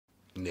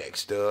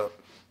Next up,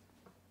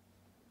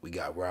 we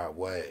got Rod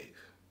Wave.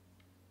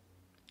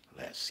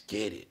 Let's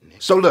get it, nigga.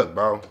 So look,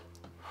 bro.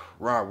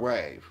 Rod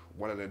Wave,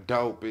 one of the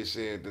dopest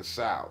in the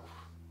South.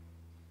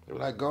 They were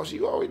like, Ghost,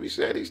 you always be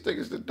saying these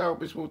niggas the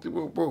dopest,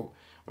 whoop-de-whoop-whoop.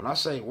 When I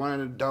say one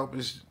of the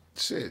dopest,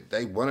 shit,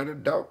 they one of the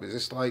dopest.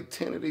 It's like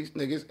 10 of these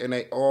niggas, and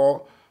they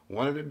all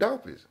one of the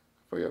dopest.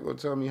 For y'all gonna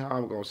tell me how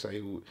I'm gonna say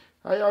who?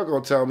 How y'all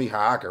gonna tell me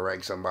how I can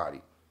rank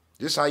somebody?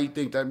 Just how you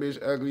think that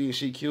bitch ugly and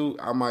she cute,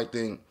 I might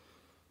think,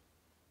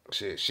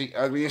 shit, she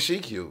ugly and she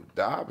cute.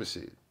 The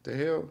opposite. The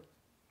hell?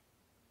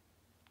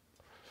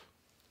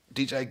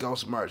 DJ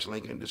Ghost merch,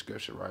 link in the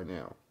description right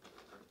now.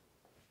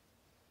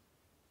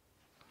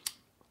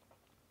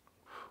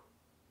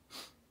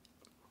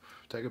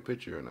 Take a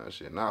picture of that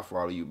shit. And I'll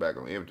follow you back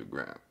on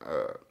Instagram.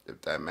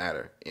 If that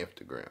matter.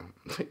 Instagram.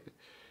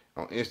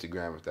 On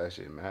Instagram if that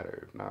shit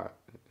matter. If not,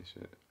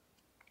 shit.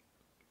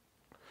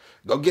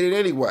 Go get it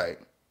anyway.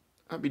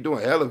 I'll be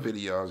doing hella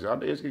videos. Y'all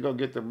niggas can go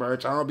get the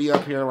merch. I'll be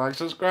up here like,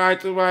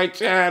 subscribe to my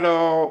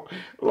channel.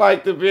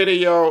 Like the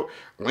video.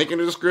 Link in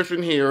the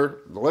description here.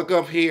 Look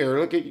up here.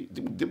 Look at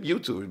the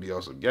YouTube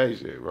videos. Some gay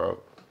shit,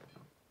 bro.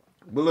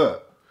 But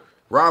look.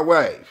 Rod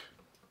Wave.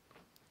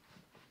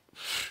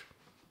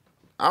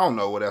 I don't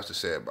know what else to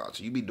say about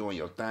you. You be doing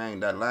your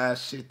thing. That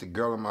last shit, the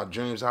girl in my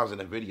dreams, I was in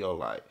the video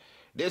like,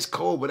 this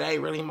cool, but that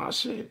ain't really my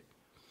shit.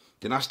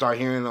 Then I start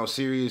hearing on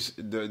Sirius,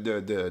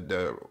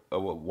 the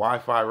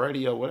Wi-Fi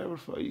radio, whatever the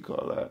fuck you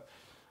call that.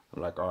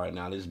 I'm like, all right,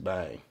 now this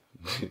bang.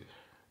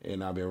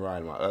 And I've been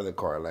riding my other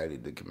car lately,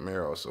 the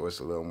Camaro, so it's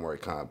a little more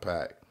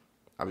compact.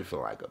 I be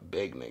feeling like a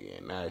big nigga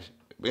in that shit.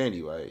 But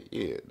anyway,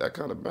 yeah, that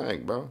kind of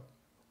bang, bro.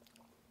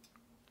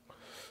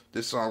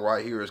 This song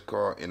right here is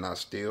called And I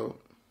Still.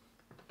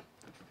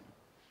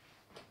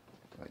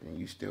 Like, and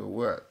you still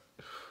what?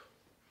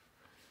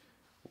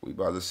 We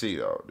about to see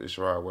though. This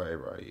Rod Wave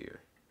right here.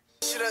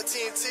 Shit up,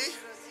 TNT.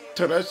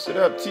 Turn that shit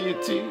up,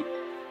 TNT.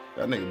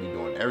 That nigga be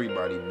doing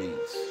everybody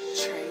beats.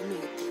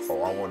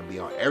 Oh, I want to be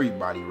on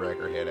everybody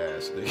record, head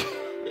ass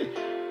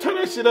nigga. Turn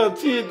that shit up,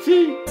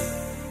 TNT.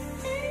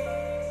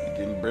 You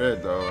getting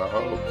bread though, I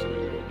hope. So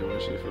you're doing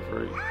shit for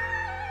free.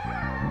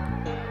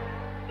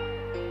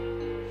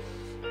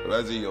 Well,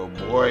 that's your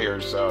boy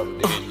or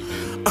something.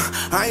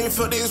 I ain't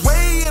felt this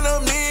way in a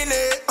minute.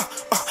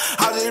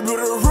 I just blew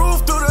the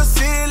roof through the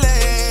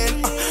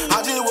ceiling.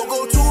 I just woke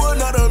up to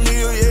another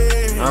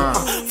million.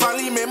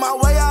 Finally made my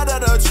way out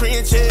of the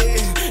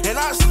trenches. And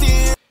I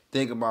still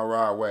think about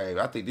Rod Wave.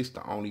 I think this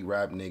the only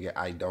rap nigga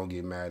I don't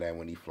get mad at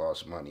when he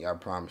floss money. I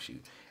promise you.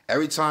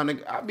 Every time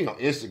nigga, I be on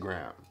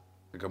Instagram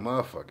like a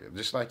motherfucker,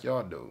 just like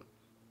y'all do.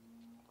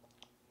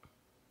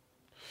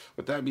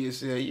 With that being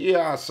said,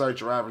 yeah, I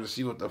search rappers to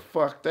see what the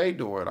fuck they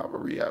doing. I'm gonna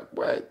react.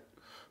 What?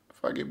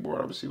 If I get bored,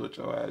 I'm gonna see what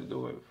your ass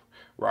doing.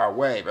 Rod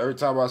Wave. Every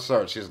time I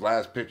search, his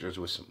last pictures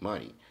with some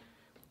money,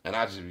 and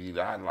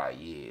I'm like,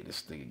 yeah,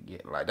 this nigga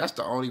get like that's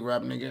the only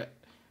rap nigga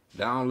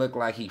that don't look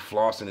like he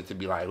flossing it to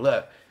be like,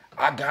 look,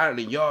 I got it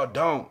and y'all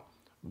don't.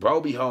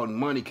 Bro be holding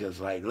money cause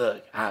like,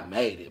 look, I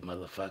made it,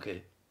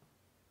 motherfucker.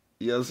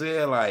 You know what I'm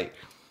saying? Like,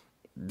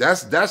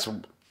 that's.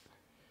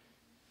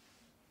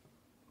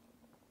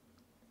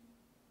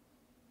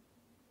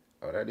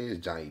 Oh, that is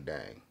Johnny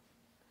Dang.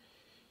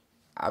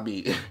 I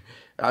be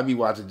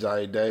watching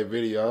Johnny Dang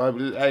video.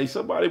 Hey,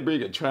 somebody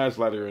bring a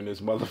translator in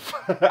this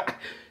motherfucker.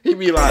 He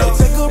be like,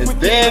 and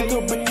then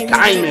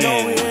Diamond.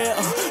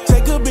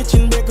 Take a bitch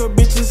and make a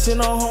bitch and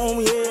send her home,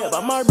 yeah.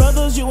 But my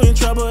brothers, you in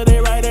trouble, they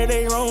right or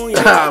they wrong,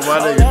 yeah. My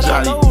nigga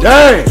Johnny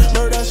Dang.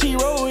 Murder, she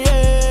wrote, yeah.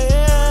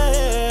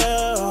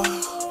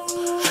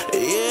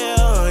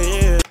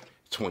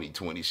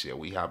 2020 shit.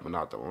 We hopping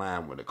out the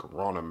line with a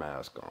Corona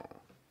mask on.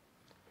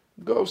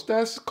 Ghost,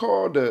 that's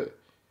called the...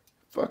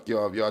 Fuck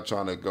y'all if y'all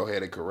trying to go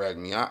ahead and correct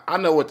me. I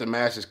know what the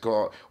mask is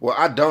called. Well,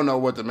 I don't know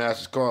what the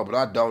mask is called, but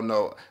I don't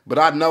know. But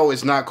I know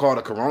it's not called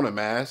a Corona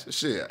mask.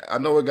 Shit, I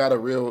know it got a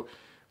real...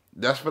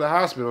 That's for the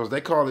hospitals.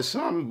 They call it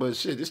something, but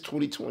shit, it's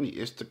 2020.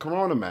 It's the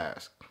Corona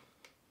mask.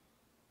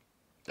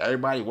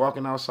 Everybody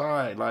walking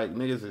outside like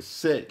niggas is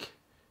sick.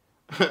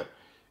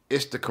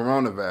 It's the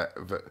Corona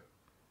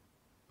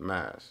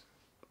mask.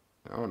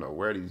 I don't know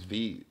where these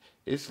V...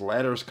 It's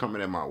letters coming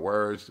in my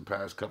words the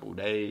past couple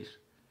days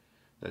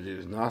that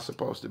is not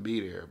supposed to be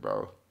there,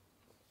 bro.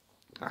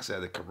 I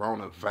said the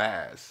Corona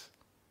vase.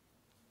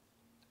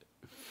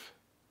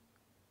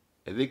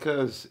 Is it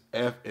because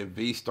F and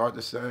V start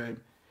the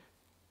same?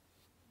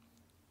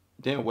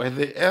 Then where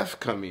did F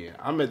come in?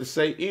 I meant to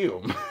say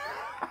M.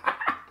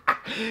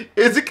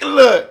 Is it,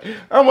 look,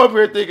 I'm up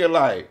here thinking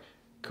like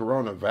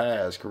Corona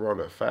vase,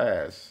 Corona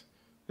fast.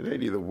 It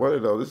ain't either one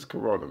of those. This is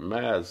Corona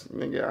mask.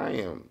 Nigga, I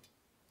am.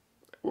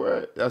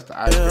 What? That's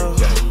the ice cream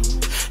cake.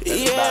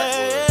 Yeah.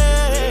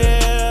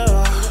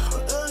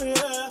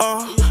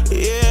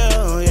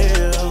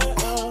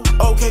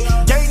 Okay,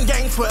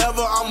 gang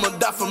forever. I'ma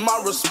die for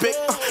my respect.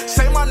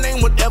 Say my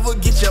name, whatever,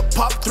 get your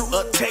pop through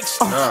a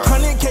text.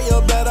 100K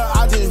or better,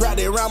 I just ride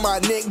it around my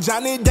neck.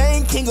 Johnny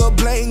Dang, king of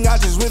bling, I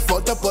just went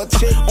fucked up a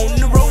check. On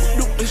the road,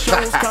 doing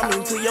shows,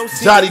 coming to your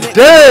city. Johnny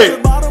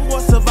Dang! Bottom boy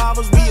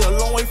survivors, we a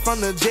long way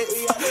from the jets.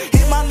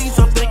 Hit my knees,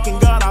 I'm thanking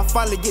God I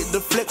finally get the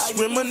flex.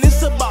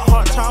 Reminisce about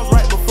hard times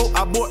right before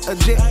I bought a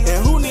jet.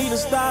 And who need a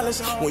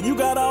stylist when you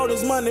got all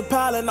this money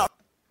piling up?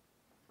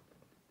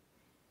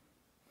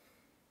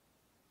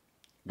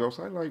 Ghost,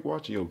 I like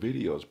watching your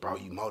videos, bro.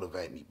 You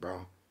motivate me,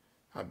 bro.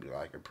 I'd be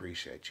like,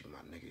 appreciate you, my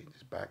nigga.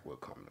 This backwood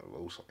coming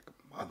loose like a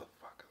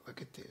motherfucker.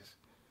 Look at this.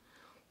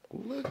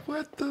 Look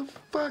what the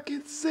fuck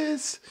is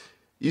this?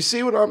 You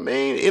see what I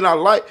mean? And I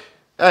like,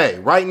 hey,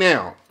 right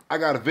now, I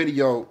got a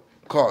video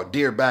called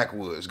Dear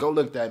Backwoods. Go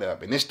look that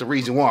up. And it's the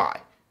reason why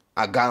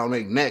I got on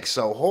their neck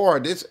so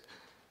hard. This,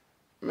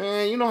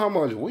 man, you know how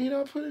much weed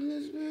I put in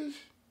this bitch?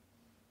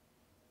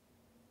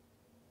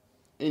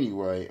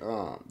 Anyway,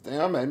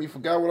 damn, made me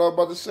forgot what I was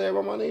about to say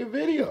about my nigga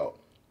video.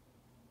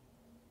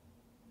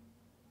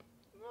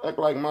 Act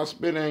like my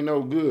spit ain't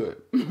no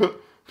good.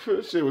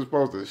 This shit was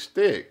supposed to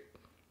stick.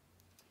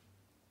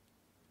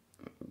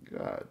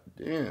 God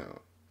damn.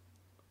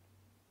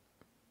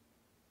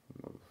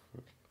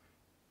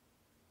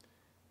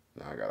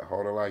 Now I gotta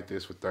hold it like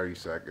this for 30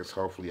 seconds.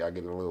 Hopefully I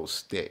get a little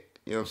stick.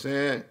 You know what I'm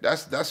saying?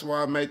 That's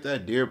why I made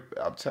that deer.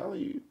 I'm telling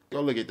you,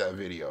 go look at that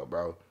video,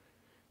 bro.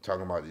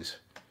 Talking about this.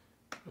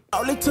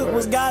 All it took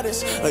was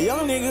guidance. A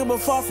young nigga but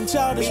far from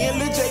childish. Me and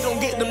Lil J gon'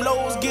 get them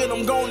lows, get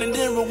them gone and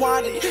then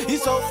rewind it. He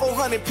sold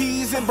 400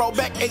 P's and brought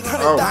back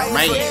 800 dimes.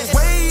 Man. So this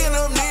way in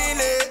a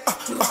minute.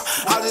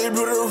 I just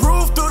blew the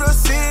roof through the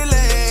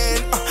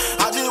ceiling.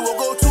 I just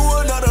woke up to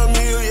another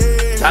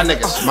million. That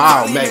nigga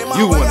smile, man.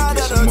 You wanna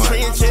get some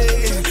money.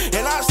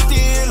 And I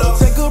still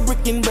take a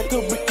brick and break a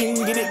brick and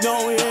get it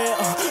going,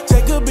 yeah.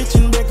 Take a bitch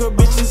and break a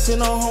bitch and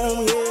send her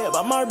home, yeah.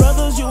 But my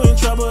brothers, you in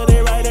trouble,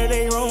 they right or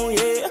they wrong,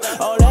 yeah.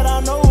 All that I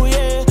know,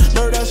 yeah.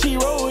 Murder, she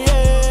roll,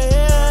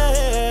 yeah.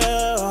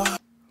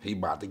 He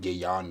about to get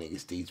y'all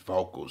niggas these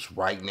vocals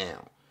right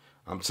now.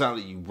 I'm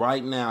telling you,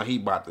 right now, he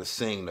about to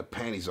sing the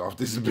panties off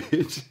this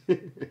bitch.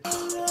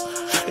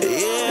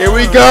 Here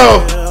we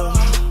go.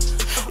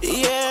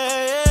 Yeah.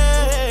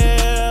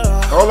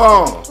 Hold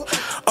on.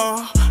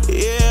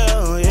 Yeah.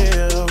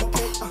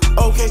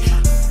 Okay.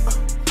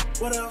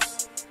 What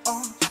else?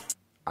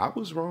 I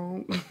was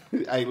wrong.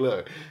 Hey,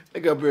 look.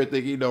 Nigga up here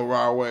think he know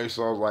Rod Wave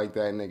songs like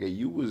that, nigga.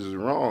 You was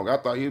wrong. I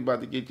thought he was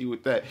about to get you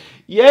with that.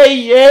 Yeah,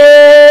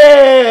 yeah.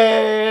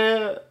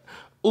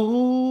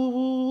 Ooh.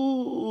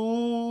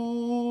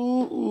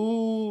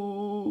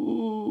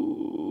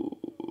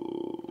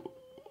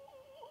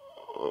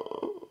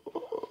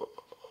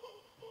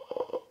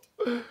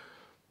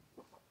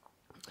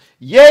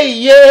 Yeah,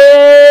 yeah.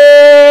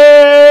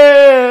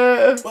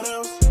 What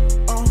else?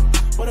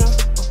 What else?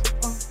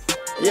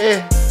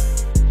 Yeah.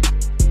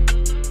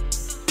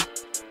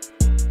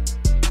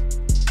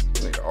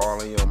 Nigga,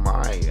 all in your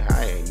mind.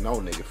 I ain't no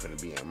nigga finna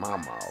be in my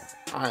mouth.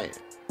 I ain't.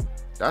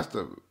 That's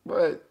the.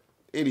 But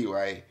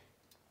anyway,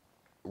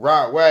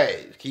 Rod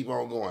Wave, keep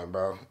on going,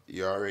 bro.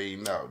 You already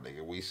know,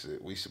 nigga. We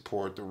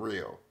support the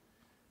real.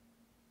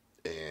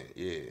 And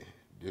yeah,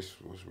 this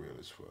was real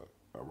as fuck.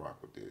 I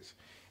rock with this.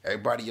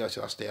 Everybody else,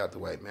 y'all stay out the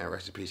way, man.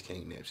 Rest in peace,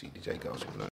 King Nipsey, DJ Ghost.